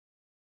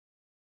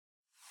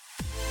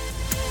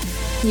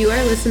You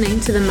are listening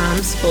to the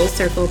Moms Full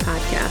Circle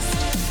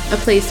podcast, a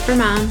place for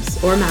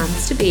moms or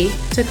moms-to-be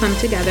to come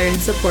together and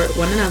support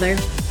one another,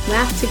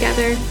 laugh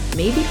together,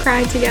 maybe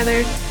cry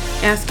together,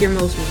 ask your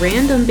most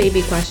random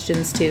baby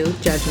questions too,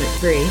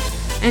 judgment-free,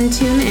 and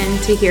tune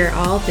in to hear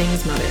all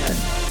things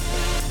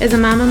motherhood. As a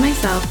mama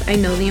myself, I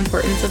know the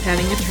importance of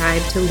having a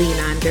tribe to lean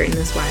on during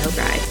this wild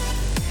ride.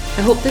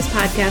 I hope this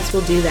podcast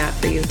will do that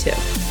for you too.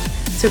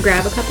 So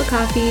grab a cup of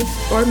coffee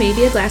or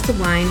maybe a glass of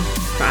wine,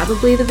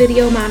 probably the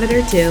video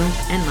monitor too,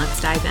 and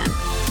let's dive in.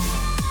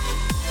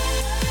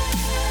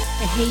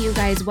 Hey you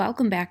guys,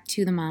 welcome back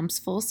to the Moms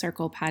Full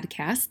Circle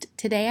podcast.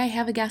 Today I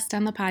have a guest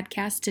on the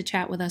podcast to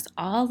chat with us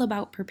all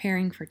about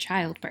preparing for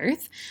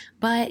childbirth,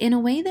 but in a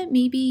way that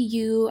maybe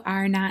you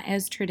are not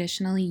as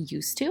traditionally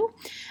used to.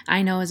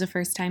 I know as a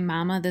first-time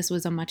mama, this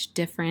was a much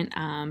different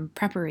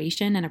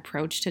preparation and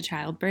approach to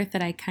childbirth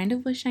that I kind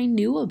of wish I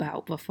knew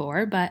about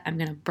before, but I'm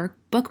going to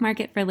bookmark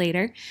it for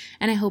later,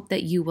 and I hope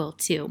that you will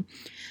too.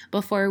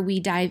 Before we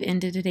dive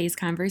into today's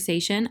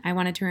conversation, I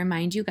wanted to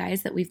remind you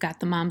guys that we've got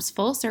the Moms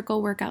Full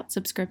Circle workout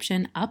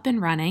subscription up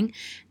and running.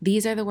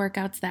 These are the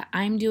workouts that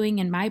I'm doing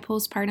in my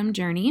postpartum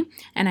journey,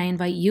 and I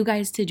invite you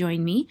guys to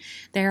join me.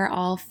 They're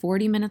all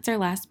 40 minutes or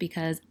less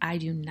because I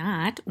do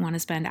not want to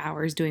spend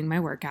hours doing my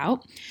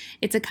workout.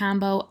 It's a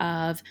combo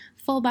of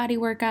full body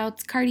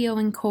workouts, cardio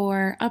and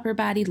core, upper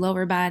body,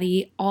 lower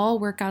body, all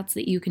workouts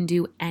that you can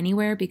do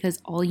anywhere because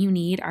all you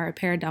need are a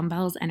pair of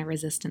dumbbells and a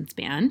resistance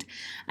band.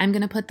 I'm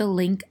going to put the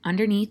link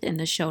underneath in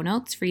the show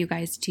notes for you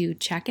guys to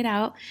check it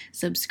out,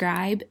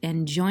 subscribe,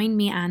 and join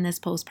me on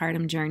this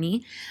postpartum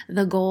journey.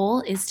 The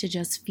goal is to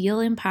just feel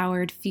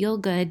empowered, feel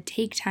good,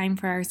 take time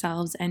for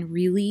ourselves, and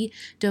really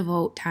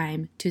devote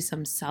time to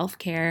some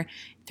self-care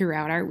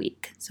throughout our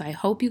week. So I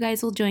hope you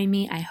guys will join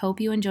me. I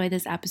hope you enjoy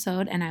this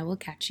episode, and I will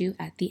catch you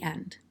at the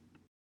end.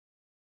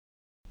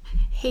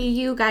 Hey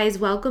you guys,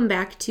 welcome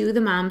back to the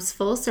Moms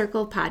Full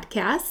Circle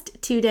podcast.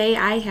 Today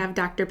I have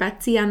Dr.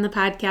 Betsy on the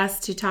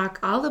podcast to talk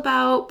all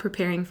about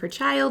preparing for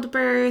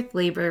childbirth,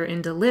 labor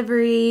and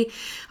delivery,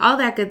 all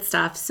that good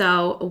stuff.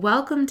 So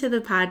welcome to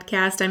the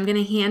podcast. I'm going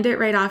to hand it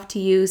right off to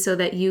you so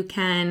that you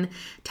can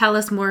tell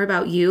us more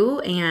about you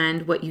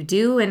and what you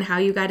do and how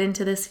you got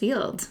into this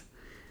field.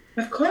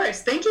 Of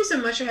course. Thank you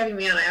so much for having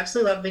me on. I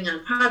absolutely love being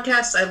on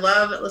podcasts. I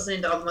love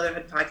listening to all the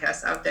motherhood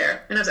podcasts out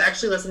there. And I was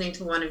actually listening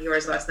to one of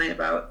yours last night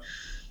about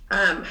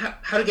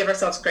how to give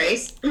ourselves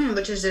grace,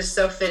 which is just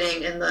so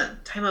fitting in the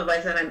time of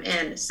life that I'm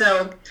in.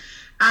 So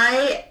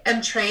I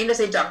am trained as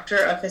a doctor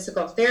of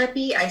physical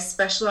therapy. I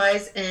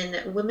specialize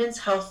in women's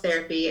health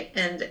therapy.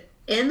 And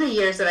in the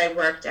years that I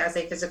worked as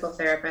a physical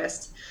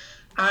therapist,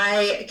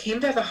 I came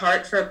to have a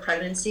heart for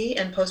pregnancy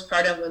and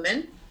postpartum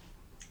women,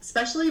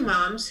 especially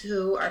moms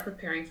who are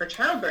preparing for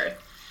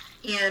childbirth.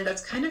 And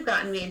that's kind of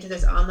gotten me into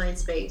this online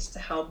space to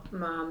help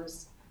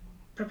moms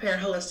prepare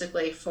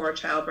holistically for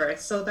childbirth.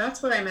 So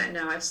that's what I'm at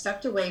now. I've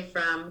stepped away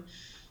from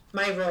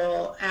my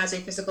role as a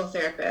physical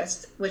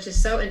therapist, which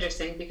is so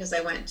interesting because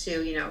I went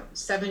to,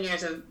 7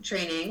 years of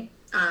training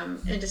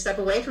and to step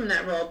away from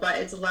that role, but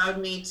it's allowed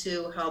me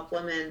to help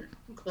women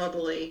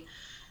globally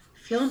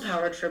feel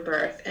empowered for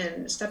birth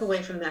and step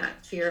away from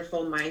that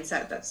fearful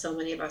mindset that so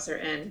many of us are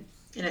in.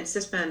 And it's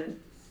just been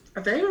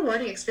a very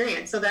rewarding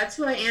experience. So that's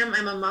who I am.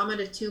 I'm a mama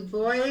to 2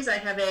 boys. I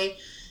have a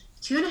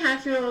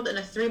 2.5-year-old and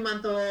a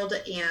 3-month-old,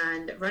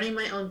 and running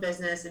my own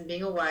business and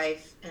being a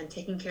wife and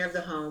taking care of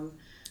the home.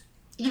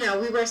 We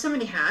wear so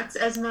many hats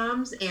as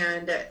moms,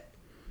 and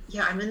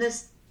I'm in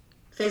this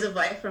phase of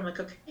life where I'm like,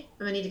 okay, I'm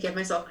gonna need to give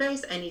myself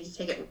grace. I need to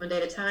take it one day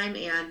at a time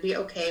and be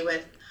okay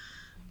with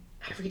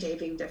every day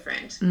being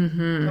different.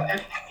 Mm-hmm. So I'm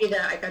happy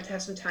that I got to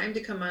have some time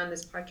to come on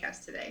this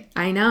podcast today.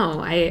 I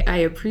know. I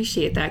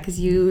appreciate that because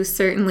you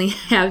certainly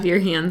have your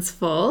hands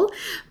full,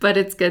 but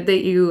it's good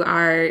that you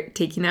are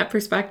taking that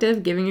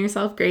perspective, giving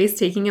yourself grace,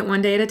 taking it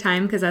one day at a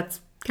time because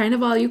that's kind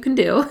of all you can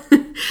do.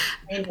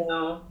 I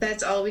know.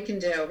 That's all we can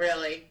do,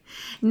 really.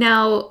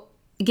 Now,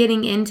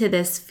 getting into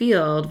this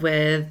field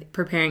with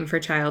preparing for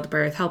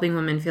childbirth, helping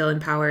women feel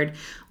empowered,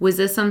 was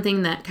this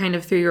something that kind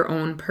of through your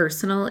own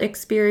personal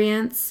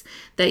experience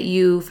that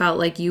you felt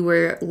like you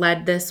were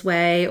led this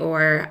way,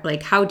 or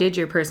like how did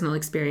your personal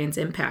experience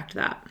impact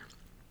that?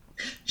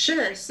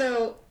 Sure.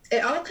 So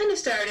it all kind of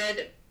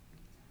started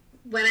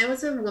when I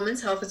was a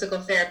women's health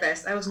physical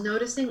therapist. I was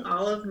noticing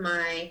all of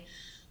my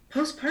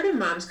postpartum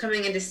moms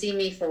coming in to see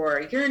me for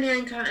urinary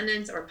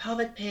incontinence or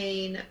pelvic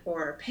pain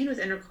or pain with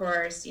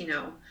intercourse,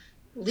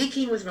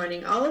 leaking with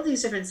running, all of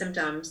these different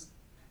symptoms.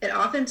 It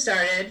often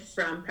started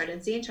from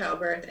pregnancy and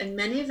childbirth, and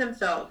many of them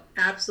felt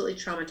absolutely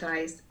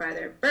traumatized by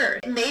their birth.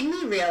 It made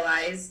me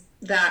realize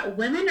that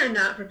women are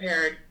not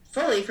prepared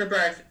fully for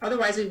birth,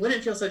 otherwise we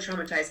wouldn't feel so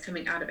traumatized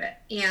coming out of it.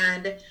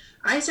 And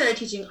I started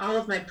teaching all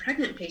of my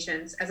pregnant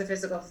patients as a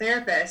physical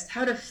therapist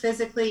how to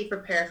physically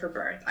prepare for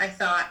birth. I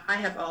thought, I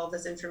have all of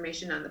this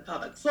information on the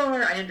pelvic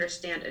floor, I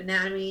understand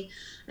anatomy,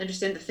 I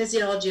understand the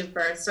physiology of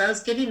birth, so I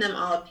was giving them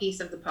all a piece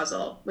of the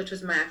puzzle, which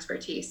was my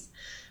expertise.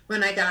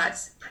 When I got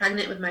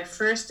pregnant with my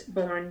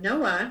firstborn,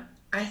 Noah,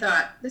 I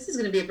thought, this is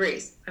going to be a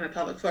breeze. I'm a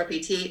pelvic floor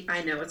PT,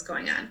 I know what's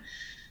going on.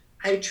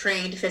 I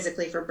trained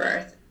physically for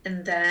birth,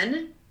 and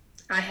then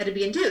I had to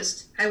be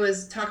induced. I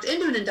was talked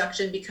into an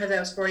induction because I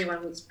was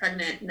 41 weeks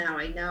pregnant. Now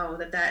I know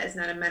that that is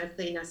not a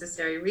medically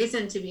necessary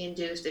reason to be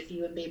induced if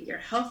you and baby are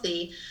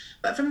healthy.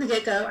 But from the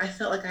get-go, I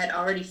felt like I had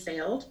already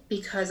failed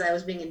because I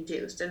was being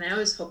induced, and I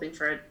was hoping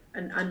for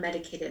an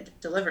unmedicated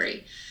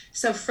delivery.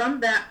 So from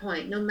that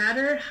point, no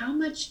matter how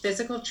much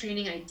physical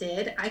training I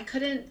did, I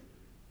couldn't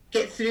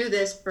get through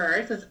this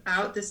birth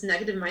without this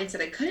negative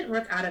mindset. I couldn't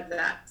work out of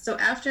that. So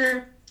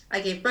after I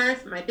gave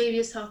birth, my baby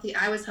was healthy,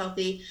 I was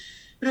healthy,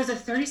 but it was a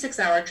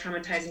 36-hour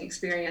traumatizing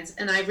experience.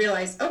 And I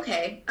realized,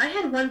 okay, I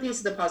had one piece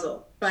of the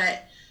puzzle,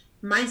 but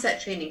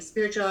mindset training,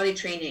 spirituality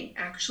training,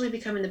 actually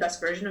becoming the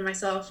best version of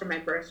myself for my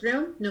birth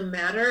room, no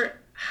matter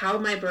how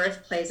my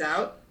birth plays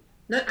out,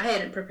 I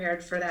hadn't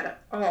prepared for that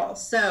at all.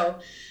 So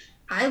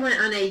I went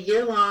on a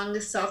year-long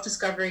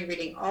self-discovery,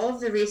 reading all of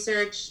the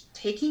research,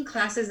 taking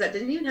classes that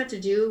didn't even have to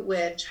do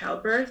with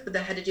childbirth, but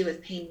that had to do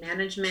with pain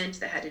management,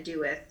 that had to do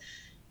with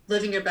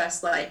living your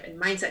best life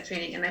and mindset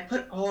training. And I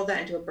put all of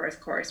that into a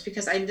birth course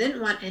because I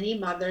didn't want any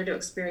mother to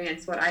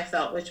experience what I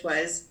felt, which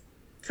was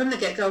from the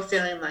get-go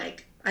feeling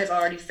like I've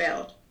already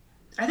failed.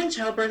 I think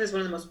childbirth is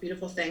one of the most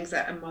beautiful things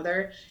that a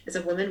mother, as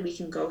a woman, we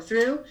can go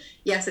through.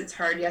 Yes, it's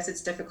hard. Yes,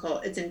 it's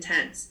difficult. It's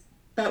intense.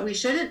 But we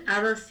shouldn't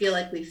ever feel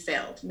like we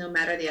failed, no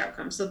matter the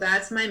outcome. So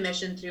that's my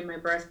mission through my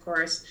birth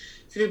course,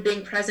 through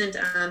being present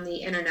on the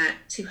internet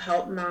to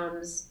help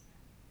moms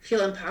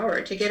feel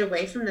empowered, to get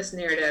away from this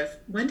narrative.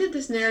 When did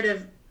this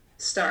narrative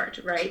start,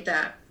 right?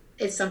 That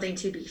it's something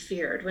to be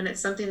feared when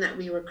it's something that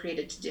we were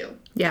created to do.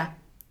 Yeah,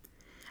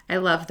 I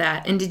love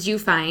that. And did you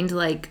find,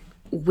 like,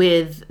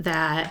 with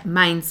that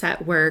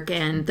mindset work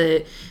and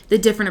the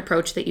different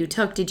approach that you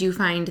took, did you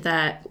find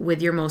that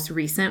with your most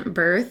recent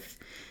birth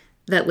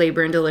that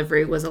labor and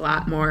delivery was a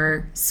lot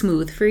more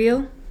smooth for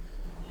you?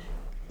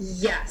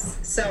 Yes.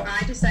 So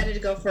I decided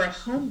to go for a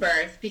home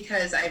birth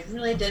because I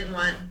really didn't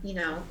want,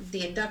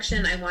 the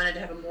induction. I wanted to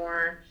have a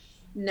more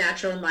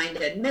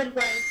natural-minded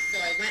midwife. So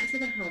I went for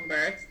the home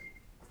birth,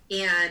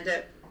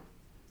 and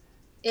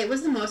it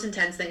was the most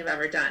intense thing I've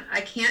ever done.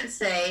 I can't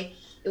say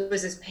it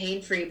was this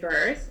pain-free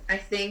birth. I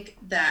think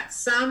that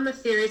some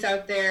theories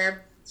out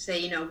there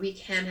say, we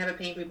can have a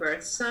pain-free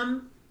birth.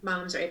 Some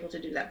moms are able to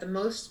do that. The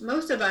most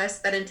of us,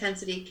 that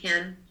intensity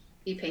can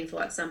be painful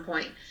at some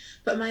point.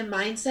 But my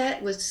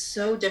mindset was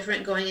so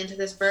different going into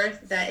this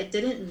birth that it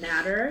didn't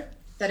matter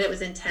that it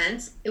was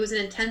intense. It was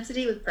an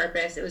intensity with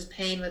purpose. It was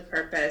pain with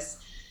purpose.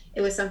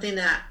 It was something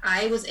that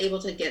I was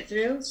able to get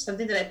through,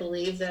 something that I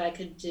believed that I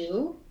could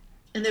do.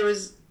 And there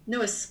was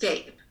no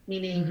escape,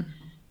 meaning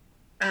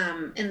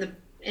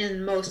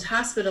in most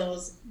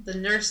hospitals, the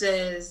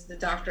nurses, the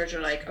doctors are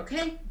like,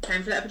 okay,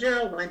 time for the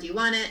epidural. When do you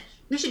want it?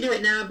 We should do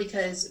it now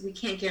because we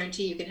can't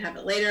guarantee you can have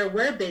it later.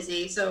 We're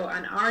busy. So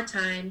on our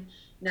time,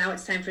 now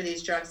it's time for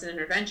these drugs and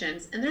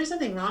interventions. And there's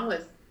nothing wrong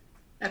with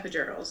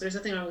epidurals. There's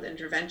nothing wrong with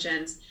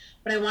interventions.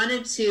 But I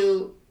wanted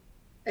to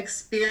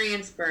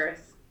experience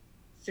birth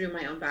through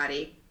my own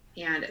body.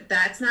 And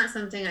that's not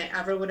something I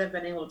ever would have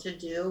been able to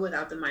do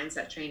without the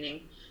mindset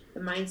training. The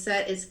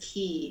mindset is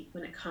key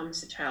when it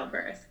comes to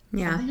childbirth.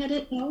 Yeah. Something I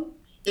didn't know.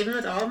 Even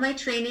with all of my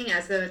training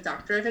as a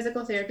doctor of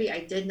physical therapy, I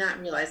did not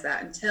realize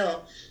that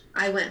until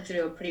I went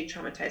through a pretty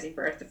traumatizing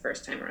birth the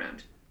first time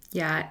around.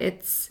 Yeah,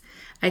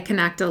 I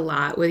connect a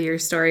lot with your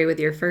story with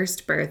your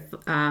first birth.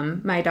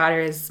 My daughter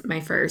is my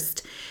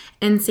first.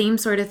 And same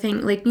sort of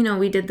thing. Like,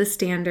 we did the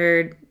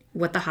standard,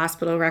 what the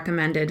hospital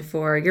recommended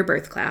for your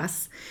birth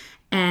class.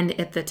 And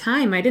at the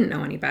time, I didn't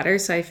know any better.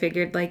 So I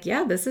figured, like,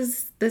 yeah, this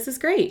is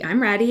great.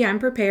 I'm ready. I'm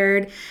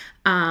prepared.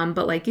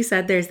 But like you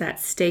said, there's that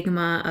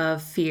stigma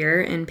of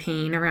fear and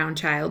pain around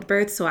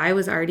childbirth. So I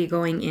was already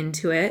going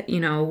into it,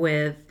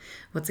 with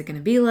what's it going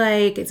to be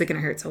like? Is it going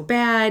to hurt so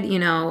bad?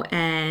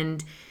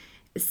 And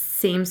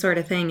same sort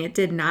of thing. It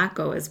did not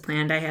go as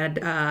planned. I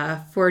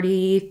had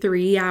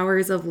 43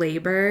 hours of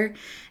labor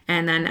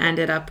and then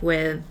ended up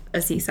with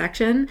a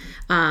C-section.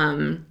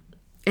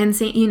 And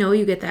say,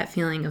 you get that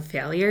feeling of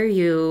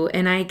failure.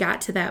 And I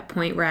got to that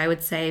point where I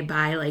would say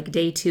by like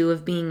day 2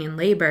 of being in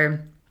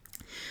labor,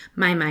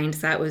 my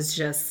mindset was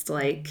just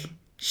like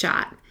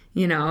shot.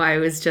 I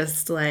was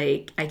just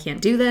like, I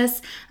can't do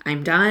this.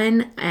 I'm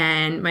done.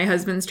 And my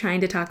husband's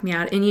trying to talk me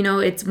out. And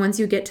it's once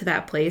you get to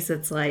that place,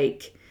 it's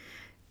like,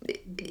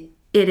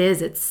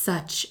 it's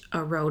such a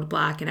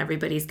roadblock and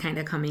everybody's kind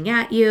of coming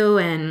at you.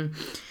 And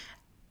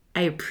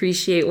I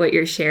appreciate what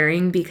you're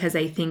sharing because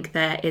I think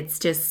that it's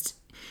just,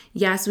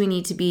 yes, we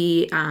need to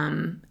be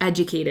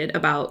educated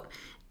about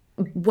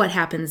what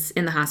happens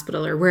in the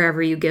hospital or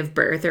wherever you give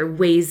birth or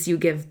ways you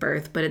give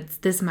birth.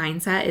 But this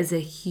mindset is a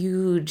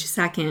huge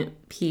second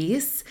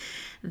piece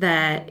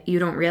that you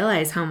don't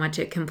realize how much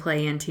it can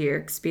play into your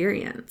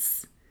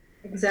experience.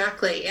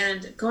 Exactly.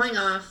 And going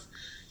off,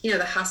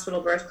 the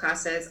hospital birth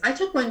classes, I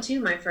took one too,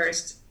 my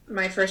first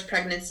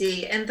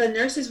pregnancy, and the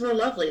nurses were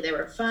lovely. They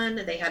were fun.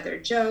 They had their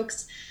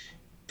jokes.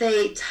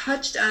 They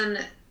touched on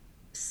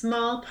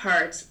small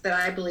parts that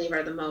I believe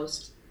are the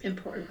most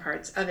important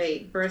parts of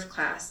a birth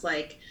class,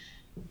 like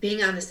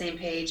being on the same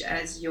page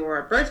as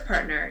your birth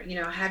partner,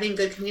 having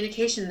good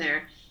communication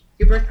there.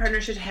 Your birth partner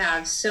should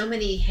have so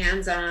many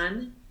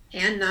hands-on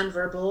and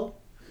nonverbal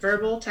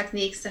verbal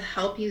techniques to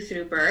help you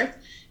through birth.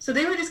 So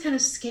they were just kind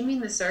of skimming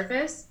the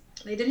surface.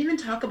 They didn't even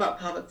talk about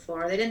pelvic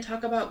floor. They didn't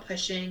talk about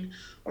pushing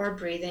or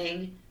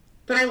breathing.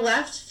 But I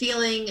left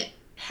feeling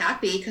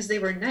happy because they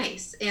were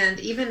nice. And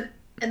even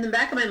in the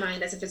back of my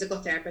mind as a physical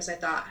therapist, I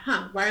thought,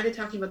 why are they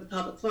talking about the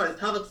pelvic floor? The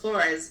pelvic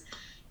floor is,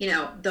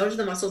 those are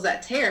the muscles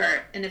that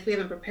tear. And if we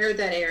haven't prepared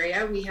that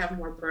area, we have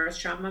more birth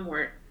trauma,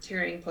 more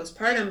tearing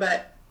postpartum.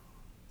 But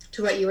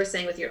to what you were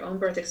saying with your own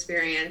birth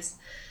experience,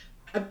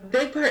 a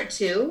big part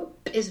too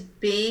is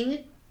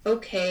being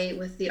okay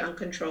with the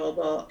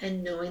uncontrollable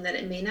and knowing that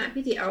it may not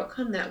be the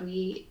outcome that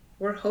we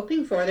were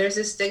hoping for. There's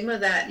a stigma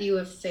that you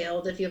have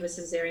failed if you have a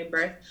cesarean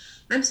birth.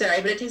 I'm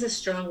sorry, but it takes a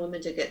strong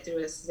woman to get through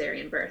a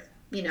cesarean birth.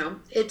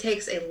 It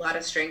takes a lot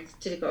of strength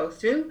to go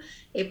through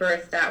a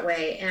birth that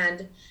way.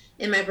 And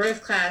in my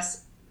birth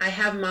class, I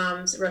have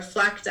moms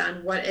reflect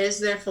on what is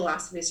their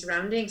philosophy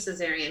surrounding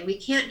cesarean. We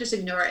can't just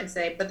ignore it and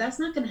say, but that's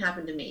not going to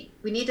happen to me.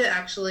 We need to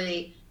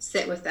actually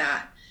sit with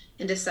that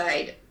and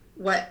decide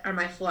what are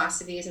my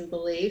philosophies and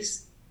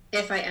beliefs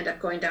if I end up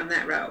going down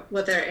that route,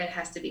 whether it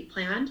has to be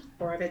planned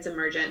or if it's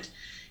emergent.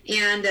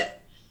 And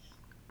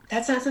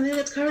that's not something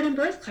that's covered in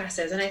birth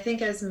classes. And I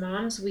think as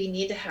moms, we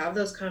need to have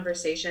those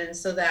conversations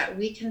so that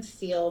we can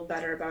feel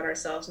better about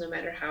ourselves no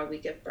matter how we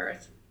give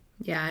birth.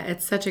 Yeah,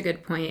 it's such a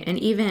good point. And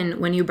even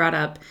when you brought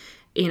up,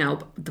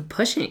 the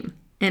pushing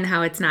and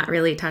how it's not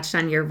really touched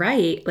on, you're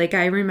right. Like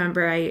I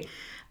remember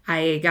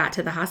I got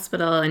to the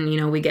hospital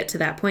and, we get to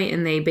that point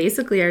and they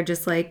basically are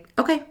just like,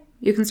 okay,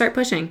 you can start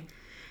pushing.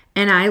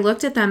 And I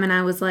looked at them and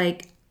I was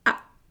like,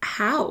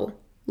 how?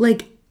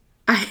 Like,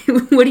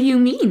 what do you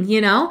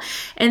mean,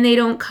 And they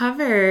don't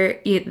cover,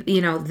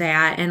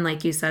 that. And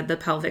like you said, the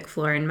pelvic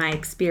floor. In my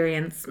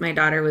experience, my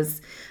daughter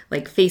was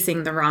like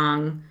facing the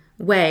wrong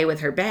way with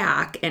her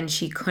back and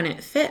she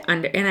couldn't fit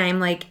under. And I'm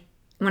like,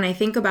 when I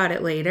think about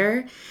it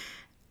later,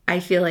 I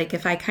feel like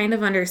if I kind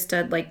of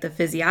understood like the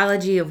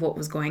physiology of what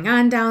was going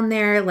on down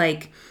there,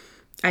 like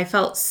I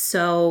felt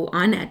so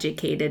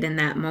uneducated in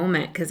that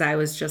moment because I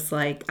was just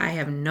like, I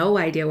have no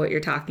idea what you're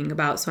talking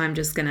about. So I'm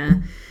just going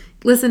to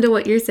listen to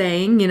what you're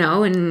saying,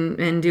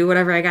 and do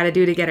whatever I got to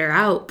do to get her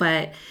out.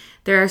 But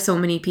there are so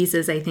many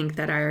pieces I think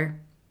that are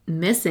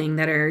missing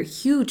that are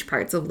huge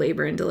parts of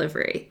labor and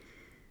delivery.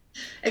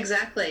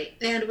 Exactly.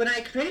 And when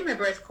I created my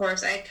birth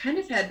course, I kind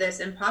of had this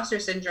imposter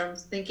syndrome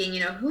thinking,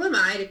 who am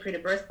I to create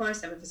a birth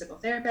course? I'm a physical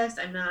therapist.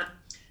 I'm not.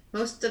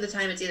 Most of the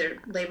time it's either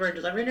labor and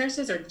delivery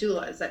nurses or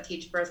doulas that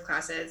teach birth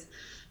classes.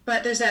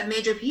 But there's that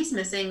major piece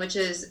missing, which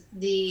is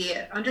the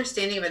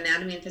understanding of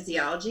anatomy and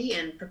physiology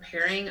and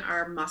preparing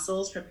our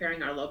muscles,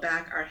 preparing our low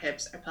back, our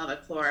hips, our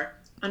pelvic floor,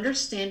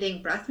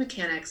 understanding breath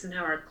mechanics and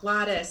how our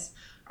glottis,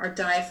 our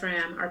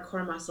diaphragm, our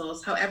core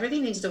muscles, how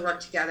everything needs to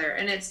work together.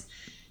 And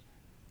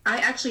I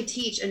actually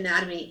teach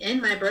anatomy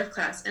in my birth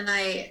class, and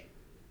I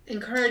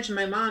encourage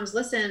my moms,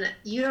 listen,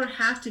 you don't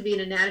have to be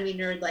an anatomy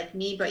nerd like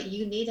me, but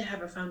you need to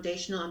have a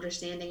foundational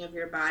understanding of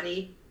your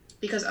body,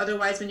 because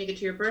otherwise when you get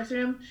to your birth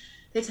room,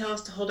 they tell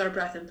us to hold our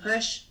breath and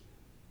push.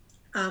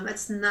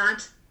 That's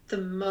not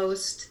the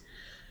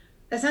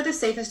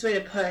safest way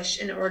to push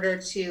in order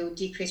to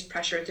decrease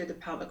pressure through the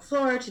pelvic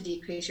floor, to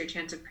decrease your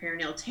chance of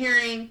perineal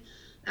tearing.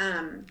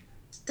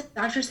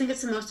 Doctors think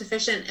it's the most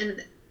efficient,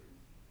 and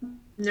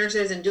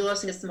nurses and doulas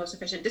think it's the most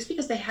efficient just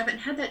because they haven't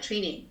had that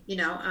training,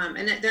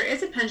 and there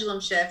is a pendulum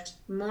shift.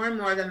 More and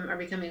more of them are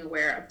becoming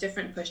aware of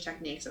different push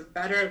techniques, of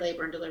better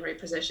labor and delivery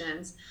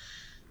positions,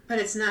 but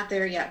it's not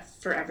there yet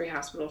for every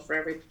hospital, for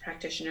every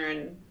practitioner.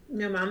 And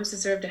moms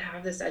deserve to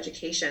have this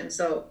education.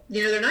 So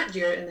they're not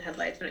deer in the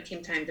headlights when it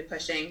came time to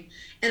pushing.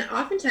 And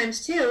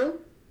oftentimes too,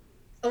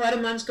 a lot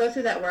of moms go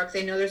through that work.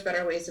 They know there's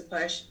better ways to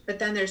push, but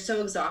then they're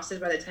so exhausted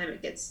by the time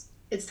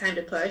it's time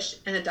to push,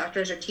 and the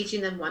doctors are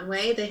teaching them one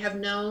way. They have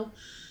no,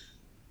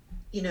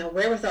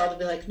 wherewithal to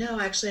be like, no,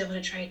 actually, I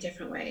want to try a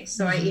different way.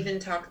 So I even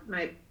talk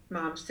my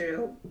moms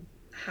through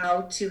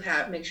how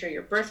to make sure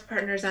your birth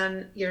partner's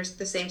on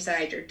the same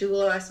side, your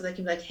doula, so they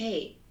can be like,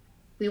 hey,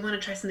 we want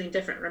to try something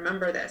different.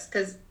 Remember this,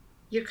 because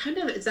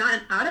it's not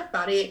an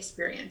out-of-body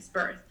experience,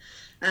 birth.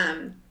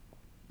 And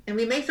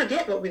we may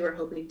forget what we were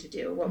hoping to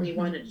do, what we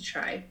wanted to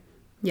try.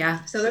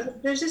 Yeah. So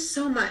there's just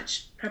so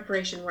much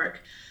preparation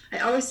work. I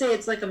always say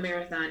it's like a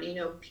marathon.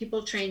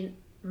 People train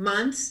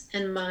months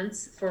and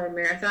months for a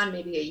marathon,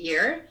 maybe a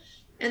year.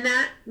 And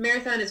that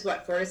marathon is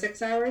 4 to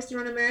 6 hours to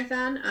run a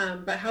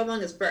marathon. But how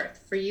long is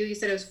birth? For you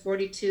said it was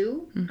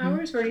 42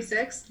 hours,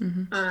 46?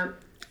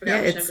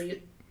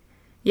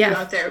 Yeah,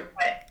 out there.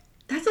 But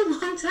that's a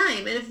long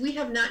time. And if we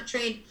have not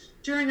trained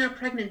during our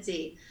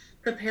pregnancy,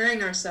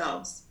 preparing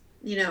ourselves,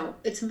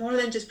 it's more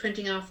than just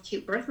printing off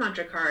cute birth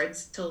mantra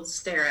cards to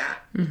stare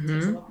at. It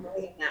takes a lot more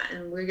than that.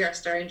 And we are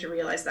starting to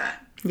realize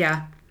that.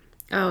 Yeah.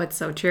 Oh, it's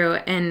so true.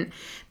 And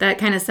that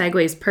kind of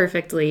segues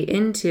perfectly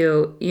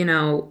into,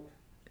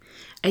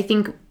 I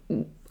think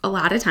a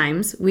lot of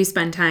times we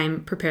spend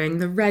time preparing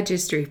the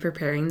registry,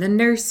 preparing the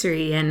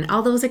nursery, and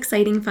all those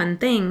exciting, fun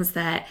things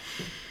that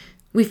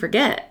we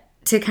forget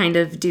to kind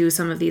of do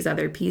some of these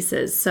other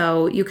pieces.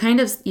 So you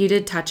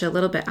did touch a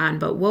little bit on,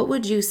 but what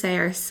would you say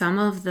are some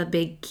of the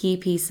big key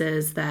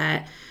pieces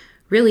that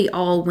really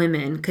all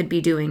women could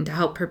be doing to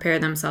help prepare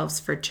themselves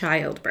for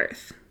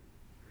childbirth?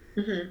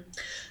 Mm-hmm.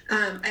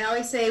 I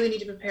always say we need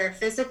to prepare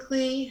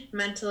physically,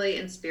 mentally,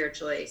 and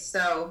spiritually.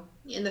 So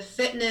in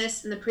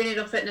the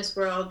prenatal fitness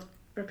world,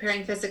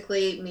 preparing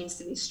physically means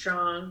to be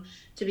strong,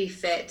 to be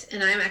fit.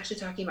 And I'm actually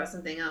talking about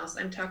something else.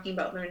 I'm talking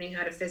about learning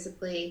how to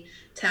physically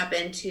tap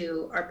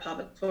into our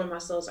pelvic floor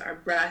muscles, our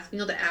breath,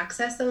 being able to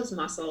access those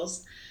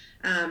muscles,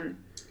 and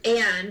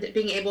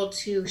being able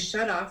to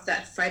shut off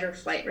that fight or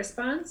flight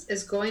response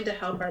is going to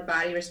help our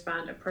body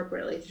respond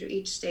appropriately through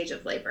each stage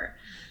of labor.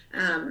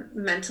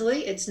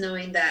 Mentally, it's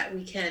knowing that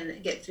we can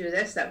get through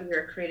this, that we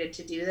were created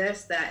to do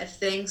this, that if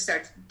things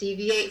start to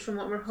deviate from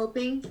what we're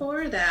hoping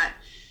for, that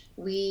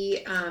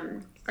we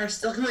are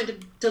still going to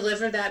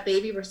deliver that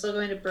baby, we're still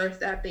going to birth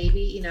that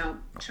baby,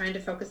 trying to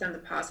focus on the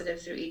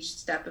positive through each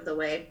step of the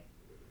way.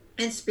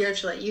 And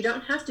spiritually, you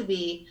don't have to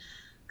be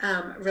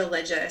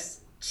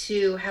religious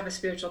to have a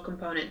spiritual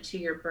component to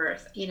your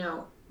birth,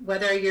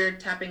 whether you're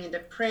tapping into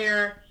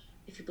prayer,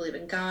 if you believe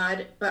in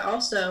God, but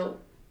also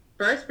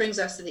birth brings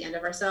us to the end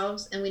of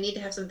ourselves, and we need to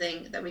have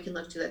something that we can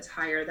look to that's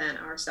higher than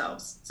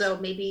ourselves. So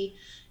maybe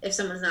if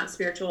someone's not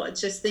spiritual,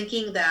 it's just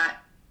thinking that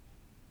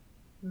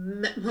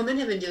women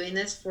have been doing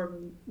this for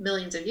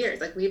millions of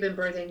years. Like, we've been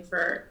birthing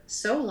for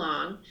so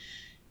long.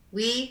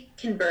 We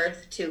can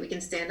birth too. We can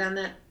stand on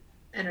that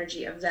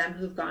energy of them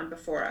who've gone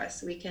before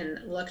us. We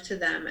can look to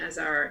them as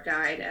our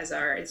guide, as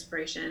our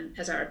inspiration,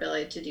 as our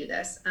ability to do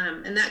this.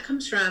 And that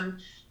comes from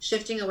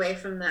shifting away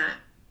from that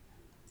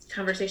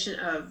conversation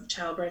of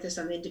childbirth as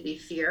something to be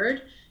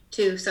feared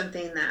to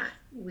something that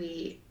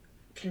we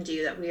can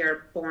do, that we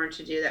are born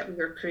to do, that we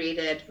were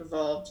created,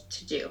 evolved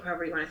to do,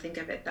 however you want to think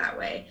of it that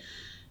way.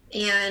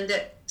 And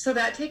so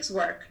that takes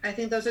work. I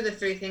think those are the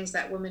three things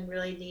that women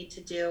really need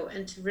to do,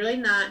 and to really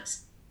not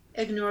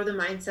ignore the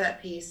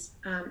mindset piece.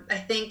 I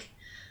think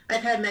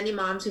I've had many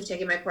moms who've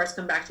taken my course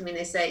come back to me and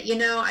they say,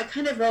 I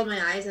kind of rolled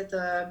my eyes at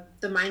the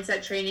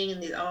mindset training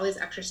and all these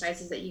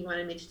exercises that you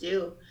wanted me to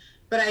do.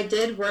 But I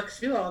did work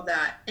through all of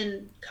that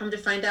and come to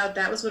find out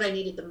that was what I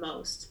needed the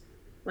most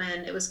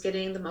when it was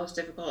getting the most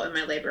difficult in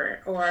my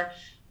labor. Or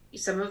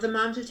some of the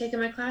moms who've taken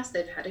my class,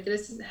 they've had a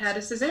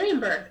cesarean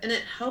birth, and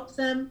it helped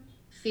them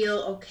feel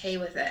okay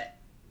with it.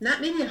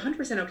 Not maybe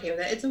 100% okay with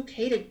it. It's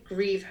okay to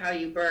grieve how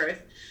you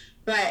birth,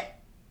 but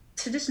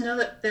to just know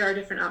that there are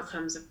different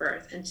outcomes of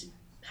birth and to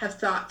have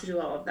thought through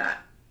all of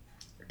that.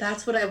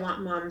 That's what I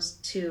want moms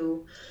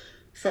to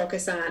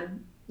focus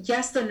on.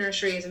 Yes, the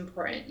nursery is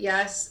important.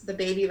 Yes, the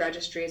baby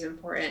registry is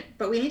important,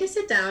 but we need to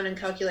sit down and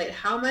calculate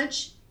how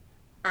much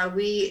are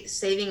we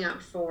saving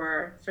up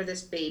for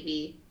this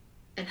baby,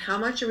 and how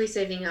much are we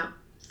saving up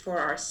for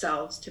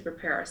ourselves to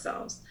prepare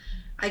ourselves.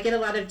 I get a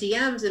lot of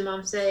DMs and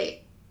moms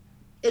say,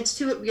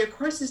 your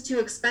course is too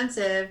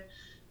expensive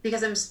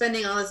because I'm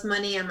spending all this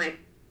money on my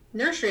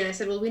nursery. And I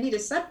said, well, we need to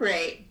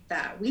separate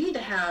that. We need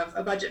to have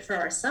a budget for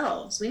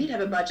ourselves. We need to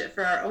have a budget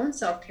for our own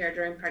self-care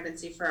during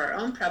pregnancy, for our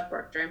own prep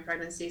work during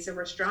pregnancy, so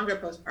we're stronger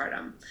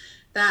postpartum.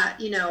 That,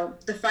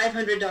 the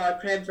 $500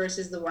 crib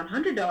versus the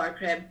 $100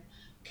 crib,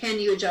 can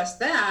you adjust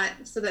that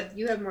so that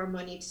you have more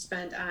money to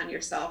spend on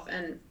yourself?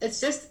 And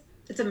it's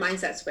a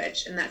mindset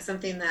switch. And that's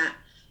something that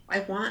I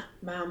want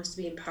moms to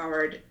be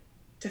empowered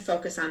to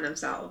focus on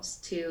themselves,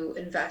 to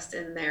invest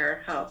in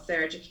their health,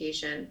 their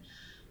education.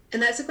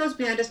 And that goes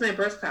beyond just my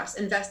birth class,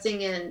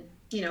 investing in,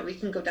 we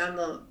can go down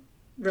the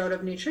road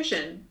of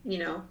nutrition,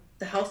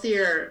 the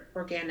healthier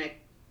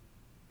organic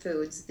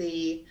foods,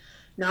 the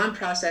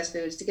non-processed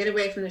foods, to get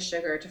away from the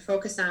sugar, to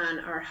focus on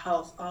our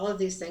health. All of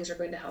these things are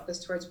going to help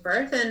us towards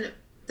birth. And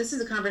this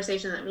is a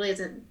conversation that really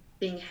isn't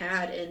being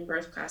had in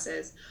birth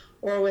classes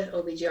or with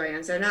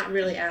OBGYNs. They're not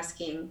really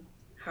asking,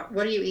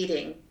 what are you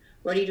eating?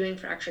 What are you doing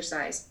for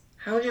exercise?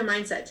 How is your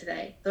mindset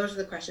today? Those are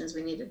the questions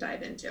we need to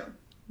dive into.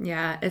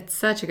 Yeah, it's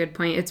such a good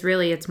point.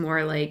 It's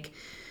more like,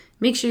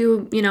 make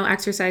sure you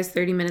exercise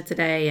 30 minutes a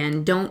day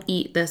and don't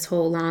eat this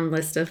whole long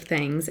list of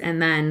things,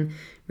 and then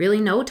really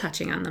no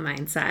touching on the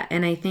mindset.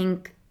 And I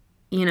think,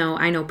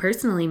 I know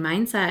personally,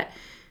 mindset,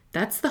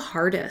 that's the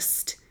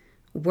hardest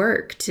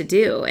work to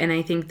do. And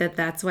I think that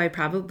that's why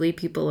probably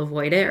people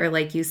avoid it, or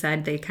like you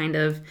said, they kind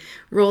of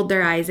rolled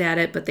their eyes at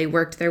it, but they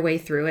worked their way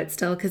through it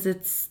still, because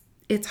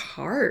it's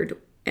hard.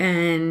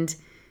 And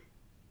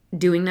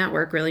doing that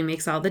work really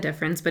makes all the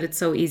difference, but it's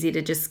so easy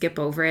to just skip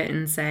over it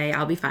and say,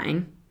 I'll be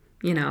fine,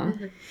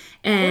 Mm-hmm.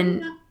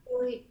 And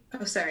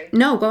sorry.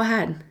 No, go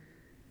ahead.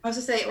 I was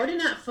to say, or to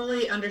not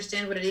fully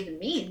understand what it even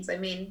means. I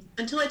mean,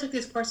 until I took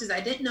these courses, I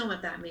didn't know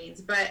what that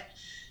means, but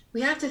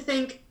we have to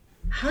think,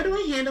 how do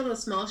I handle the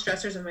small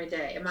stressors of my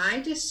day? Am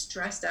I just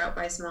stressed out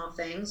by small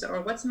things,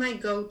 or what's my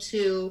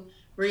go-to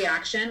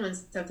reaction when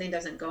something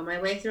doesn't go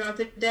my way throughout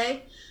the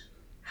day?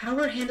 How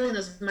we're handling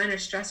those minor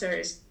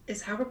stressors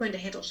is how we're going to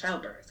handle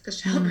childbirth,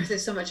 because childbirth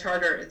is so much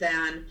harder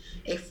than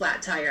a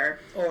flat tire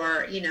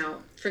or,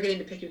 forgetting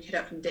to pick your kid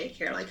up from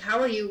daycare. Like, how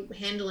are you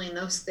handling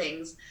those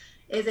things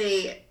is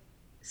a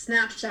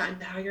snapshot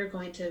into how you're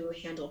going to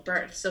handle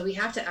birth. So we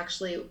have to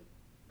actually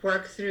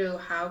work through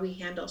how we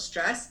handle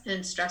stress,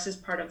 and stress is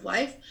part of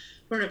life.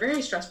 We're in a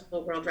very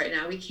stressful world right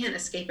now. We can't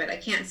escape it. I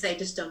can't say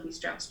just don't be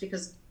stressed,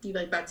 because you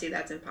like, Betsy,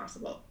 that's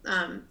impossible.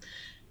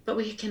 But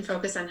we can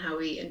focus on how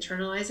we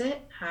internalize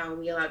it, how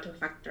we allow it to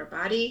affect our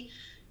body.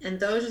 And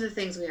those are the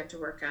things we have to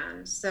work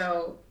on.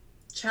 So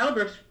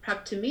childbirth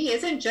prep to me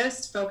isn't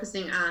just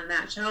focusing on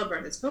that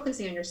childbirth. It's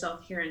focusing on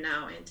yourself here and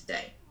now and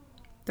today.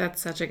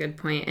 That's such a good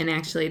point. And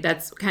actually,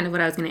 that's kind of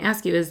what I was going to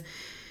ask you is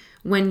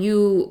when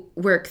you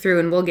work through,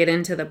 and we'll get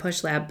into the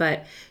Push Lab,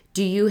 but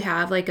do you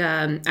have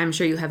I'm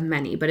sure you have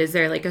many, but is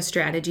there like a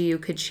strategy you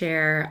could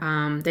share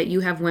that you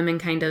have women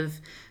kind of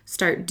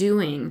start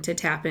doing to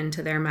tap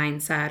into their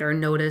mindset or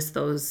notice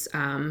those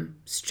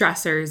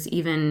stressors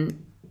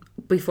even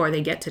before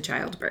they get to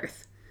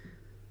childbirth?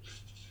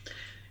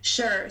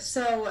 Sure.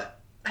 So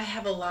I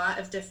have a lot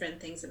of different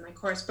things in my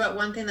course, but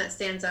one thing that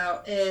stands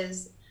out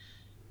is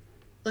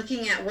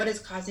looking at what is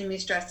causing me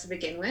stress to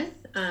begin with.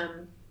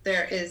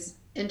 There is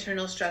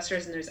internal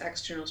stressors and there's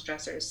external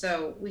stressors.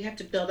 So we have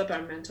to build up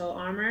our mental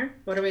armor.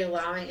 What are we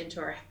allowing into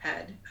our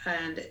head?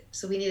 And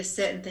so we need to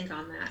sit and think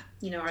on that.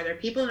 Are there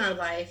people in our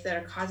life that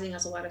are causing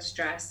us a lot of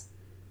stress?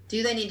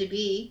 Do they need to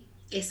be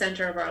a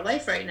center of our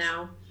life right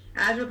now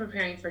as we're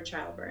preparing for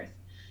childbirth?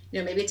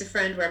 Maybe it's a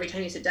friend where every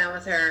time you sit down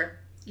with her,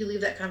 you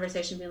leave that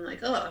conversation being like,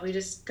 oh, we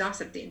just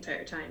gossiped the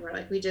entire time. Or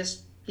like, we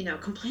just,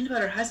 complained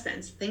about our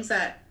husbands, things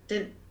that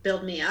didn't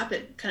build me up.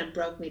 It kind of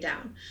broke me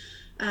down.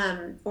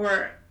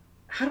 Or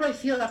how do I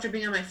feel after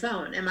being on my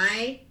phone? Am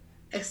I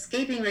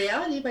escaping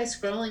reality by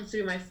scrolling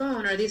through my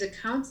phone? Are these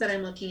accounts that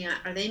I'm looking at,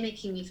 are they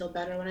making me feel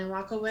better when I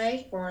walk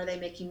away, or are they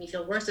making me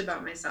feel worse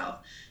about myself?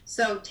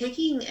 So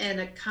taking an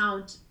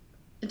account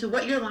into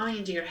what you're allowing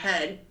into your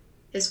head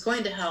is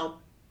going to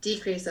help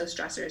decrease those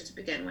stressors to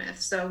begin with.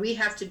 So we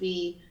have to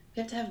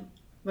have,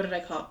 what did I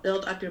call it?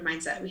 Build up your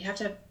mindset. We have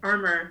to have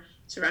armor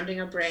surrounding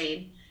our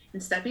brain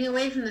and stepping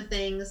away from the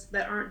things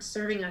that aren't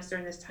serving us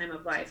during this time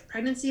of life.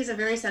 Pregnancy is a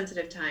very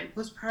sensitive time.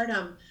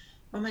 Postpartum,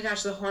 oh my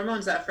gosh, the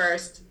hormones that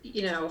first,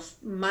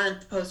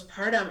 month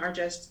postpartum are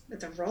just,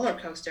 it's a roller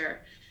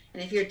coaster.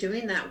 And if you're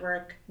doing that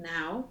work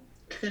now,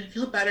 you're going to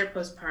feel better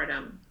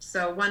postpartum.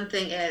 So one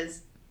thing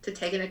is to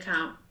take an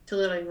account, to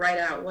literally write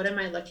out, what am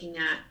I looking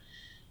at?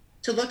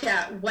 To look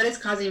at what is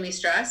causing me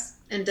stress,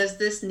 and does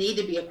this need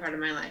to be a part of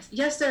my life?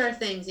 Yes, there are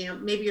things,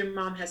 maybe your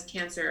mom has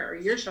cancer, or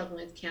you're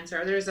struggling with cancer,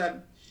 or there's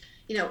a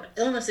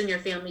illness in your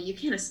family. You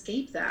can't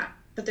escape that.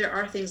 But there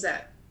are things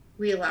that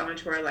we allow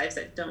into our lives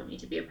that don't need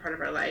to be a part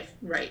of our life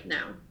right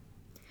now.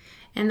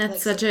 And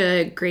that's such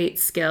a great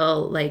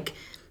skill, like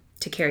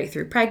to carry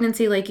through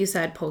pregnancy, like you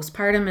said,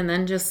 postpartum, and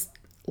then just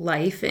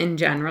life in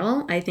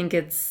general. I think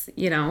it's,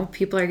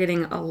 people are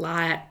getting a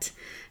lot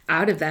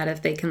out of that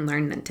if they can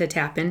learn to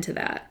tap into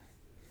that.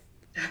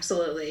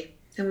 Absolutely.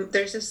 And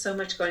there's just so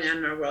much going on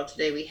in our world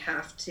today. We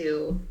have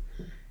to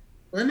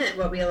limit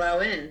what we allow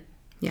in.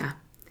 Yeah.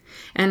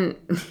 And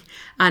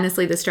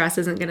honestly, the stress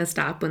isn't going to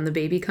stop when the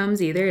baby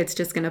comes either. It's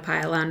just going to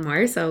pile on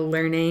more. So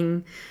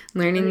learning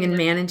and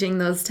managing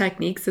those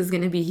techniques is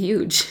going to be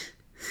huge.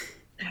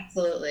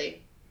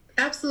 Absolutely.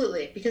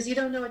 Absolutely. Because you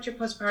don't know what your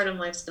postpartum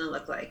life's going to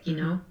look like,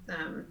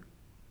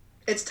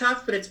 It's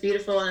tough, but it's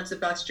beautiful, and it's the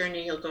best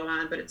journey you'll go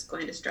on, but it's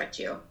going to stretch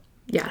you.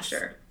 Yes,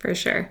 for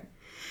sure.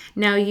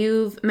 Now,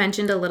 you've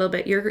mentioned a little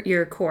bit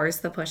your course,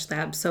 the Push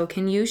Lab. So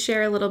can you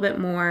share a little bit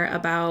more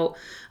about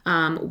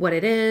what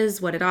it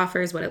is, what it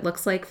offers, what it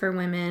looks like for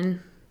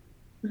women?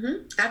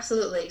 Mm-hmm.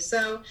 Absolutely.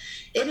 So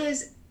it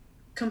is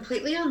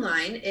completely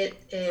online.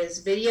 It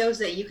is videos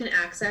that you can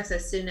access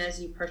as soon as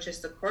you purchase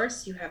the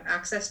course. You have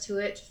access to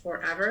it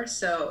forever.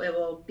 So it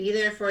will be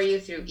there for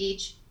you through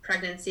each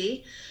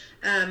pregnancy.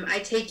 I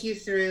take you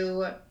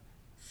through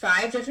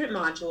 5 different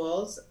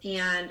modules,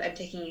 and I'm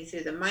taking you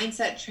through the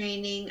mindset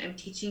training. I'm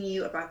teaching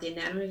you about the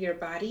anatomy of your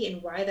body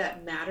and why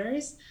that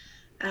matters,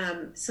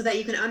 so that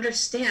you can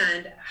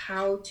understand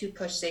how to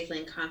push safely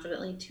and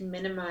confidently to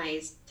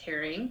minimize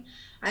tearing.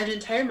 I have an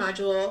entire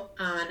module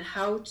on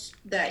how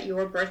that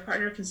your birth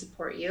partner can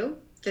support you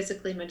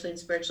physically, mentally, and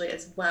spiritually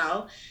as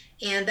well.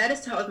 And that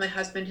is taught with my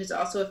husband, who's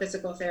also a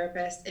physical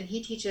therapist, and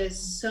he teaches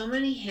so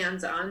many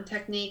hands-on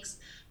techniques,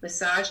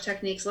 massage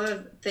techniques, a lot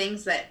of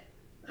things that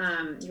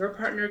your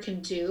partner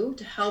can do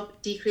to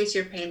help decrease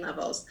your pain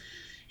levels.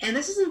 And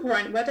this is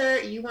important,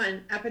 whether you want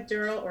an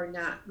epidural or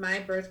not. My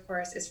birth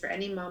course is for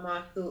any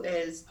mama who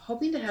is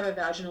hoping to have a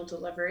vaginal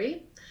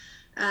delivery.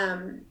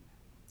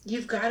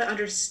 You've got to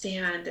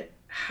understand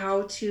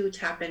how to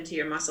tap into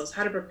your muscles,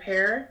 how to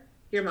prepare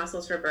your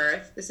muscles for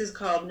birth. This is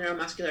called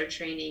neuromuscular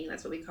training.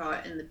 That's what we call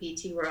it in the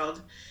PT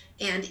world.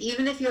 And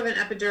even if you have an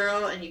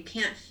epidural and you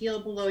can't feel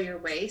below your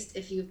waist,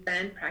 if you've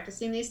been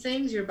practicing these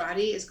things, your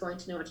body is going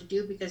to know what to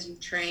do because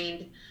you've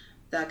trained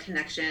the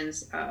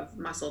connections of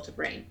muscle to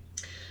brain.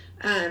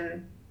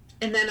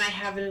 And then I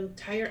have an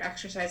entire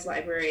exercise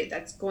library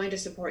that's going to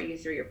support you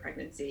through your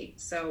pregnancy.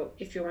 So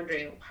if you're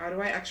wondering, how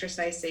do I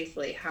exercise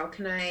safely? How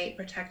can I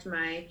protect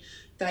my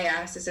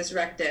diastasis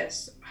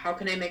rectus? How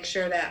can I make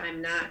sure that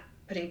I'm not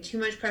putting too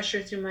much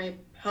pressure through my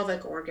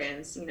pelvic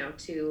organs,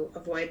 to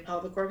avoid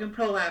pelvic organ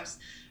prolapse?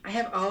 I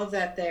have all of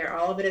that there.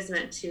 All of it is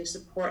meant to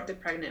support the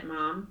pregnant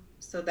mom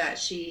so that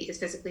she is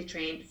physically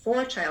trained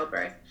for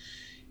childbirth.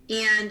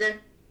 And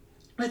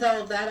with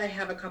all of that, I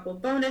have a couple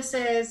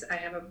bonuses. I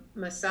have a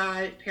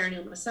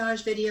perineal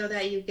massage video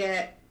that you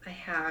get. I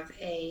have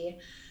a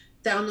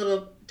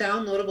downloadable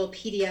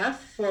PDF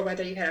for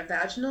whether you had a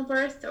vaginal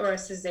birth or a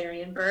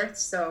cesarean birth.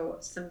 So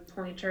some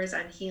pointers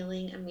on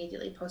healing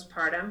immediately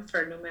postpartum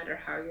for no matter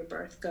how your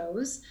birth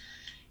goes.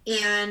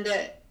 And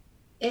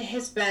it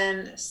has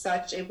been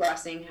such a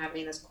blessing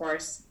having this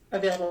course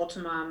available to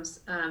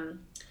moms.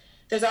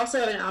 There's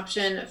also an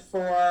option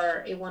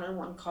for a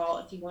one-on-one call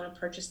if you want to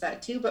purchase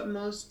that too, but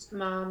most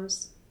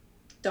moms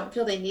don't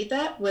feel they need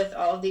that with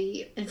all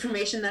the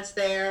information that's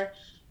there,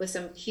 with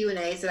some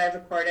Q&As that I've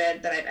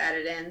recorded that I've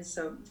added in,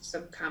 so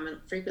some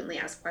frequently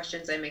asked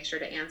questions I make sure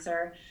to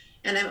answer.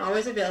 And I'm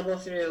always available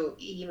through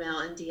email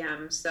and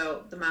DM,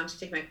 so the moms who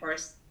take my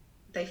course,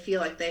 they feel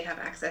like they have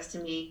access to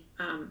me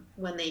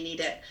when they need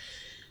it.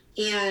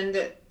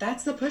 And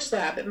that's the Push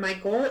Lab. My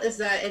goal is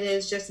that it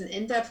is just an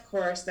in-depth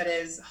course that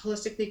is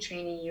holistically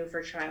training you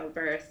for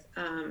childbirth.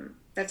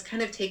 That's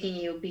kind of taking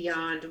you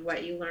beyond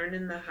what you learn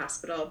in the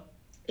hospital.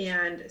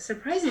 And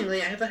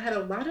surprisingly, I have had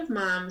a lot of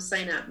moms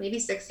sign up. Maybe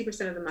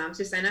 60% of the moms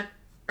who sign up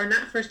are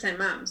not first-time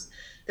moms.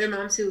 They're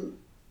moms who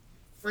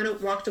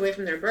walked away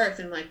from their birth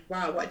and like,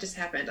 wow, what just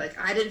happened? Like,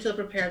 I didn't feel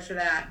prepared for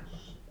that.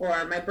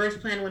 Or my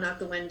birth plan went out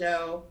the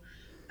window.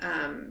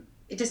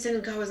 It just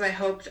didn't go as I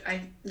hoped.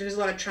 There's a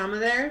lot of trauma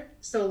there.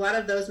 So a lot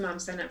of those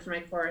moms sign up for my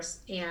course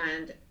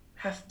and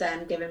have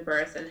then given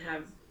birth and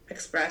have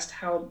expressed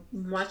how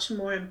much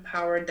more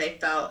empowered they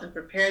felt and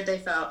prepared they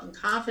felt and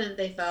confident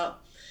they felt.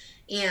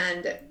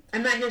 And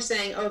I'm not here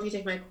saying, oh, if you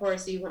take my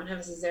course, you won't have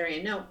a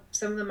cesarean. No,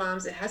 some of the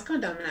moms, it has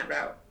gone down that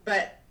route,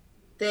 but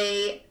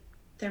their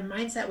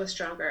mindset was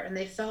stronger and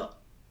they felt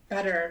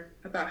better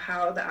about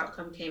how the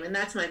outcome came. And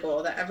that's my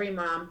goal, that every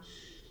mom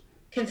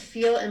can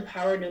feel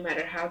empowered no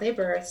matter how they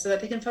birth, so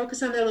that they can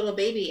focus on their little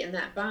baby and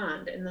that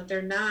bond, and that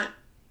they're not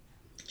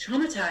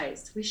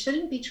traumatized. We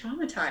shouldn't be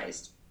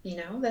traumatized.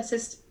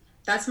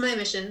 That's my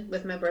mission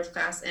with my birth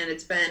class, and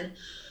it's been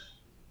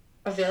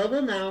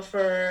available now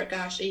for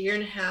a year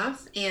and a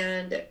half,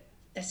 and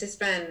it's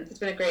been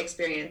a great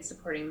experience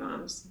supporting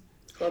moms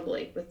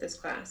globally with this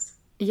class.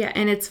 Yeah,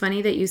 and it's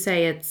funny that you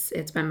say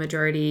it's been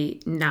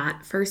majority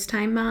not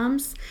first-time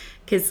moms,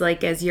 because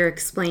like as you're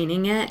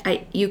explaining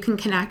it, you can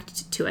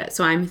connect to it.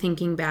 So I'm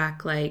thinking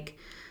back like,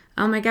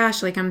 oh my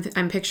gosh, like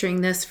I'm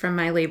picturing this from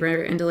my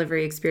labor and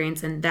delivery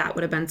experience, and that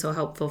would have been so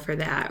helpful for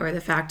that. Or the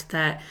fact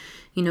that,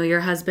 your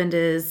husband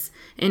is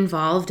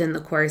involved in the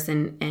course,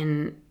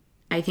 and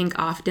I think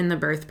often the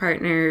birth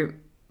partner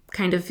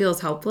kind of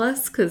feels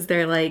helpless because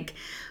they're like,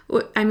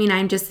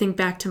 I just think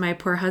back to my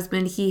poor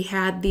husband. He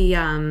had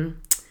the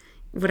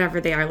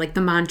whatever they are, like the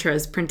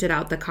mantras printed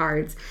out, the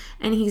cards,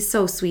 and he's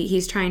so sweet.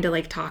 He's trying to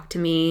like talk to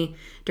me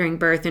during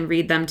birth and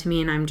read them to me,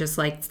 and I'm just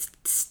like,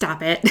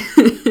 stop it.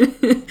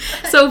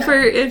 So for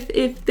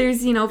if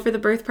there's, for the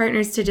birth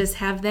partners to just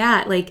have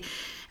that, like,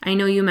 I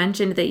know you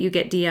mentioned that you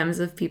get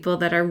DMs of people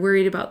that are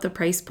worried about the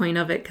price point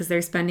of it because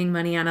they're spending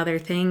money on other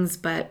things,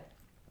 but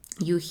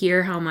you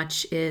hear how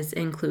much is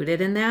included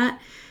in that,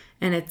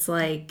 and it's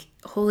like,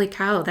 holy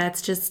cow,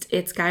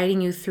 it's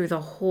guiding you through the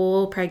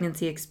whole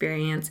pregnancy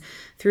experience,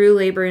 through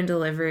labor and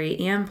delivery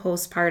and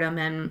postpartum.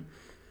 And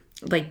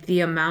like the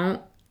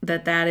amount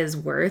that is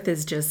worth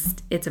is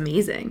just, it's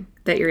amazing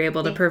that you're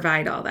able to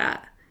provide all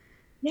that.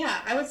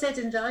 Yeah, I would say it's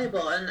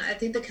invaluable. And I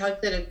think the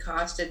calculated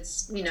cost,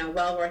 it's,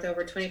 well worth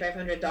over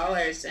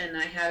 $2,500, and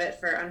I have it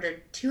for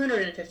under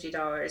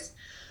 $250.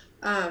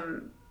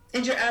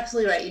 And you're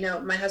absolutely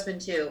right. My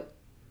husband too,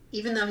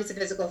 even though he's a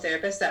physical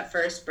therapist, that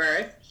first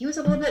birth, he was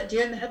a little bit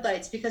deer in the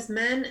headlights because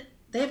men,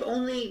 they've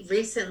only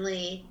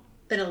recently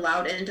been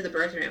allowed into the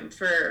birth room.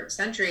 For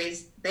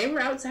centuries, they were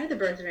outside the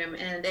birth room,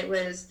 and it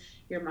was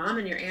your mom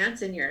and your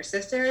aunts and your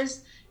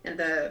sisters and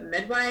the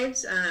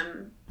midwives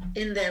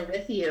in there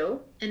with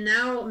you. And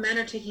now men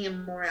are taking a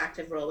more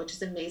active role, which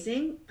is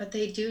amazing, but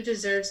they do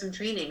deserve some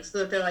training so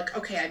that they're like,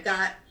 okay, I've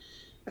got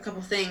a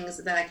couple things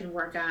that I can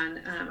work on.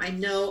 I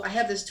know I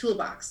have this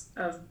toolbox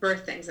of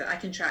birth things that I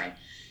can try.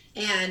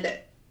 And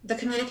the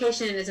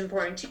communication is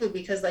important too,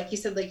 because like you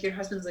said, like your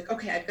husband's like,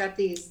 okay, I've got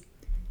these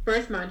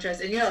birth mantras,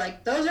 and you're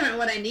like, those aren't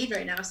what I need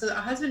right now. So a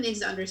husband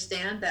needs to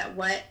understand that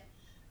what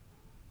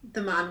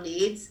the mom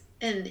needs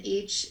in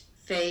each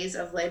phase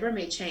of labor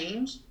may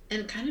change,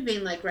 and kind of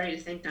being like ready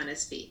to think on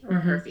his feet or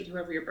her feet,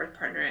 whoever your birth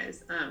partner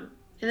is. And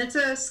it's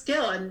a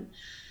skill. And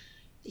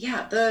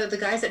yeah, the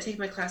guys that take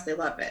my class, they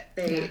love it.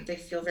 They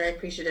feel very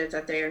appreciative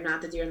that they are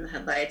not the deer in the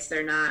headlights.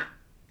 They're not,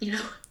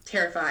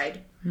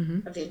 terrified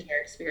of the entire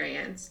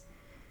experience.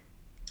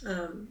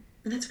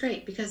 And that's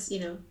great because,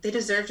 they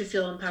deserve to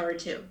feel empowered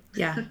too.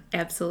 Yeah,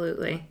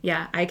 absolutely.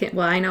 Yeah,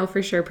 I know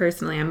for sure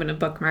personally, I'm going to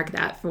bookmark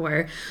that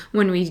for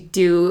when we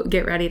do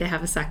get ready to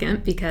have a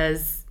second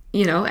because,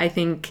 I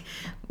think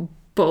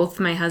both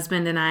my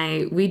husband and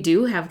I, we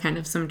do have kind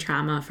of some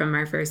trauma from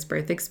our first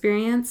birth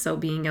experience. So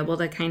being able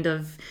to kind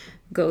of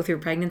go through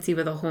pregnancy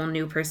with a whole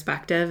new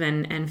perspective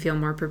and feel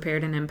more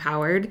prepared and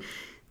empowered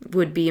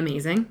would be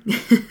amazing.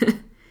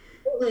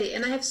 Absolutely.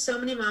 And I have so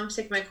many moms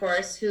take my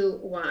course who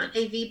want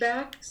a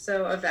VBAC,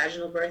 so a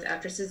vaginal birth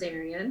after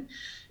cesarean.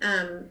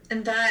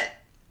 And that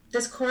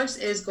this course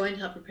is going to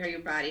help prepare your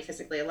body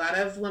physically. A lot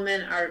of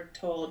women are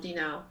told,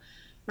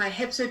 my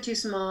hips are too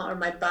small or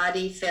my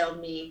body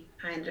failed me.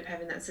 I ended up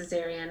having that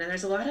cesarean. And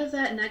there's a lot of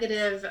that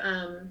negative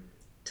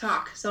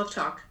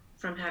self-talk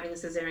from having a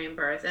cesarean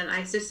birth. And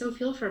I just so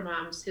feel for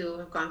moms who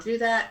have gone through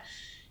that.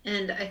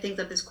 And I think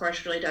that this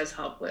course really does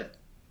help with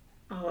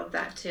all of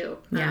that too.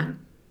 Yeah.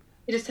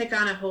 You just take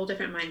on a whole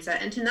different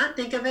mindset and to not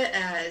think of it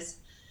as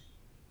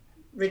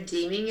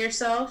redeeming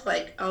yourself,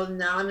 like, oh,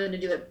 now I'm going to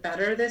do it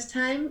better this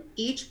time.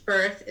 Each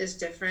birth is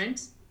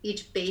different.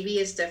 Each baby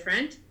is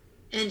different.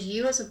 And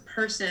you as a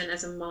person,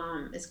 as a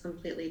mom, is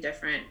completely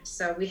different.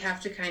 So we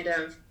have to kind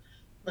of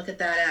look at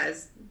that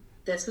as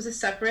this was a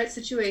separate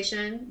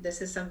situation.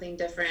 This is something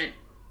different.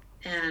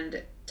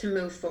 And to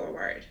move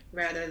forward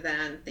rather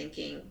than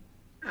thinking,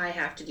 I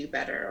have to do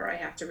better or I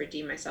have to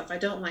redeem myself. I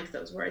don't like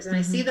those words. And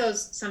I see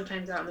those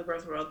sometimes out in the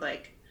birth world,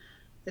 like,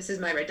 this is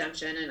my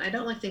redemption. And I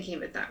don't like thinking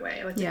of it that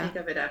way. I like to think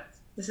of it as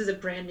this is a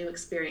brand new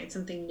experience,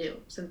 something new,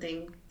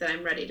 something that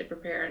I'm ready to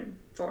prepare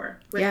for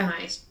with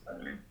my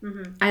partner.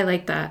 I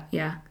like that.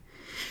 Yeah.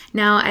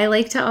 Now, I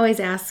like to always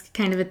ask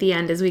kind of at the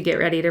end as we get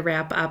ready to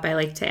wrap up, I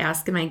like to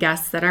ask my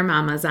guests that are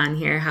mamas on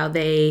here how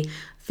they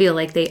feel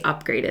like they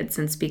upgraded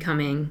since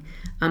becoming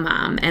a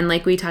mom. And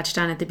like we touched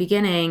on at the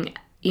beginning,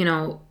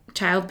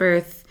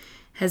 childbirth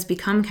has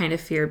become kind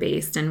of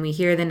fear-based and we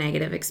hear the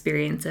negative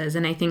experiences.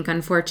 And I think,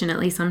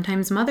 unfortunately,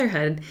 sometimes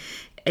motherhood,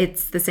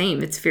 it's the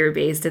same. It's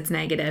fear-based, it's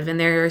negative. And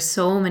there are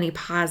so many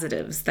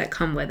positives that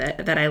come with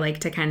it that I like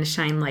to kind of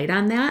shine light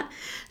on that.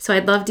 So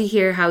I'd love to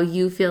hear how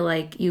you feel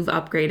like you've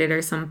upgraded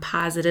or some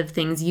positive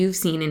things you've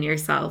seen in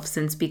yourself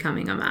since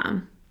becoming a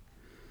mom.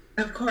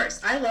 Of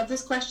course. I love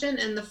this question.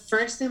 And the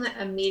first thing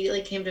that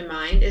immediately came to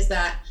mind is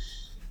that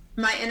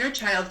my inner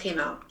child came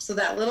out. So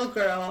that little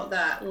girl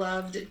that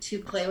loved to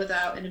play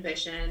without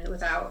inhibition,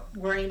 without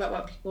worrying about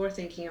what people were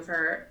thinking of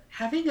her,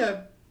 having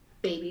a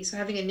baby, so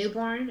having a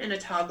newborn and a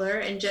toddler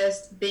and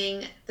just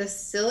being the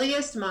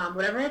silliest mom,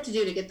 whatever I have to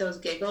do to get those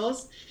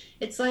giggles.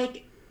 It's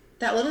like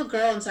that little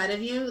girl inside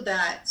of you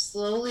that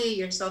slowly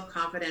your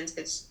self-confidence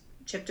gets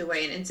chipped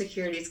away and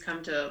insecurities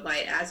come to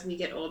light as we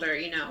get older.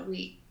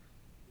 We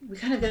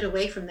kind of get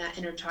away from that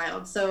inner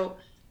child. So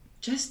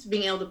just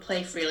being able to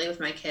play freely with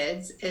my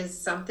kids is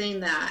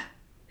something that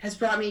has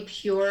brought me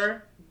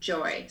pure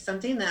joy,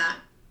 something that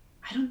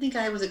I don't think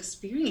I was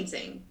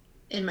experiencing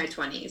in my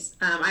 20s.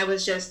 I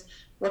was just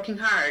working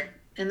hard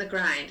in the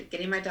grind,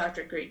 getting my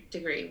doctorate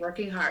degree,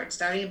 working hard,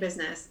 starting a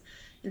business,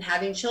 and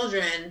having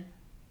children.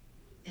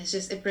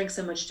 It brings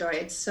so much joy.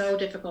 It's so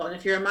difficult. And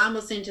if you're a mom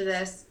listening to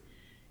this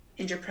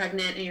and you're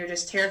pregnant and you're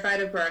just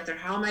terrified of birth, or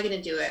how am I going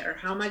to do it? Or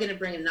how am I going to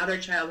bring another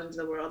child into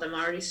the world? I'm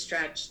already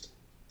stretched.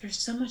 There's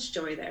so much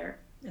joy there.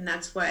 And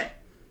that's what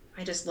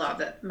I just love,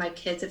 that my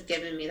kids have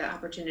given me the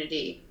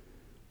opportunity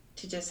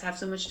to just have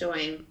so much joy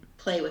and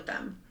play with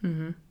them.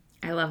 Mm-hmm.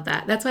 I love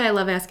that. That's why I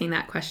love asking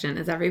that question,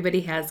 is everybody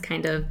has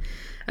kind of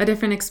a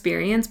different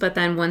experience, but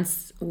then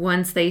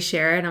once they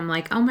share it, I'm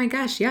like, oh my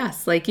gosh,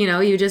 yes. Like,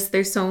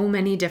 there's so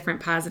many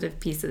different positive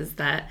pieces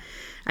that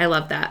I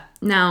love that.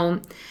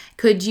 Now,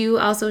 could you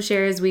also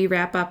share as we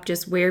wrap up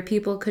just where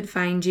people could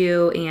find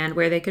you and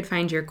where they could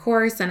find your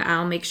course? And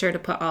I'll make sure to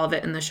put all of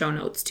it in the show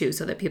notes too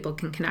so that people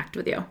can connect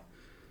with you.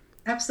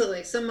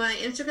 Absolutely. So my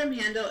Instagram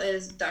handle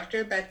is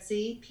Dr.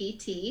 Betsy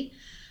PT.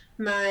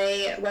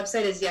 My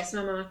website is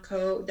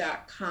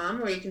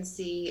yesmamaco.com, where you can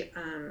see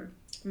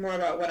more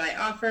about what I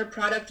offer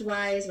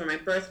product-wise, where my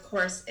birth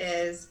course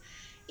is.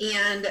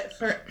 And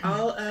for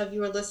all of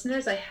your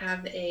listeners, I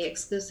have a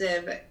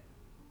exclusive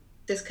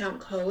discount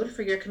code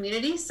for your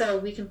community, so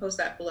we can post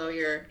that below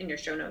in your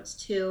show notes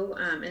too.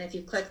 And if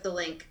you click the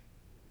link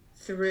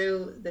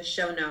through the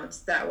show notes,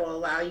 that will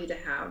allow you to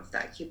have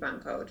that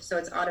coupon code. So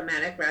it's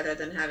automatic rather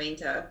than having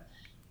to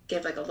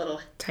give like a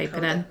little type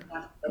it in.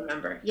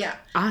 Remember, yeah.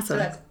 Awesome. So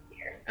that's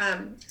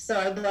so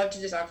I'd love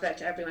to just offer that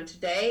to everyone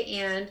today.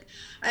 And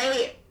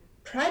I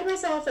pride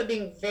myself at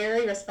being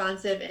very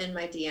responsive in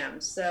my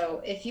DMs.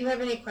 So if you have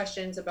any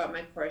questions about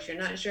my course, you're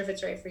not sure if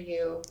it's right for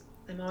you,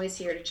 I'm always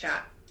here to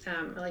chat.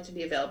 I like to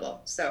be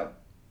available. So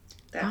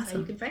that's awesome. How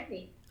you can find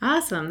me.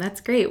 Awesome.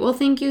 That's great. Well,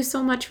 thank you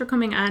so much for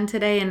coming on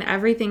today and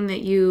everything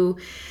that you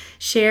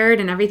shared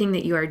and everything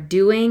that you are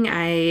doing.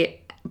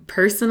 I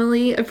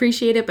personally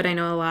appreciate it, but I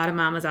know a lot of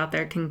mamas out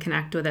there can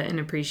connect with it and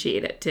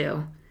appreciate it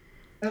too.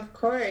 Of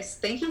course.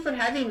 Thank you for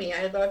having me.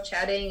 I love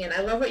chatting and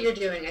I love what you're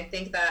doing. I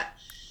think that,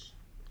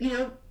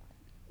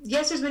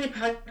 yes, there's many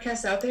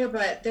podcasts out there,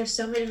 but there's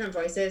so many different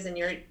voices, and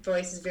your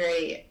voice is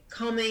very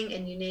calming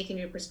and unique, and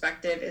your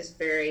perspective is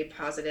very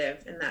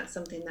positive, and that's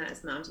something that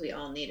as moms we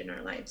all need in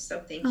our lives. So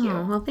thank you.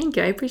 Oh, well, thank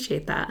you. I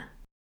appreciate that.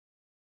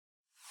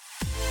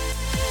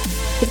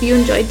 If you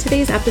enjoyed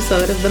today's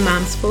episode of the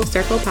Moms Full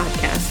Circle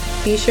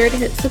podcast, be sure to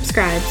hit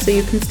subscribe so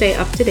you can stay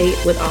up to date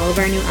with all of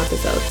our new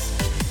episodes.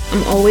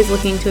 I'm always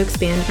looking to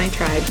expand my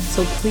tribe,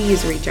 so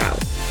please reach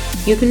out.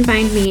 You can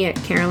find me at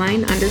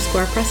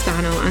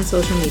Caroline_Prestano on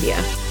social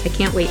media. I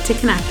can't wait to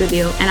connect with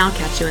you, and I'll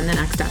catch you in the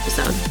next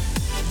episode.